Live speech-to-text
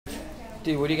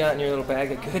Dude, what do you got in your little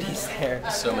bag of goodies there?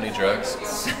 So many drugs.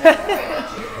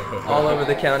 All over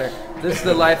the counter. This is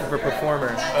the life of a performer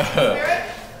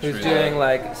who's doing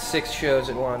like 6 shows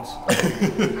at once.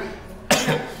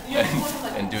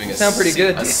 and doing Sound pretty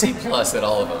good. A C+ at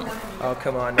all of them. Oh,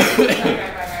 come on.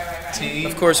 Tea.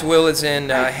 Of course, Will is in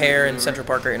hair in Central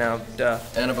Park right now. Duh.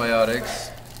 Antibiotics,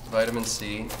 vitamin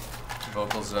C,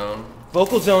 vocal zone.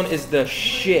 Vocal Zone is the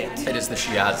shit. It is the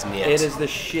shiazmiet. It is the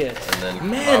shit. And then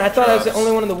Man, I thought I was the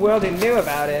only one in the world who knew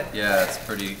about it. Yeah, it's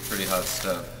pretty hot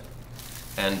stuff.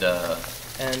 And a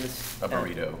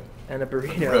burrito. And a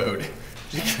burrito. Road.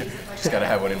 Just gotta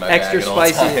have one in my Extra bag at all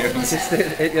spicy. times.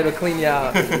 It'll clean you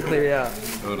out. It'll clear you out.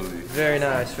 Totally. Very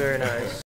nice, very nice.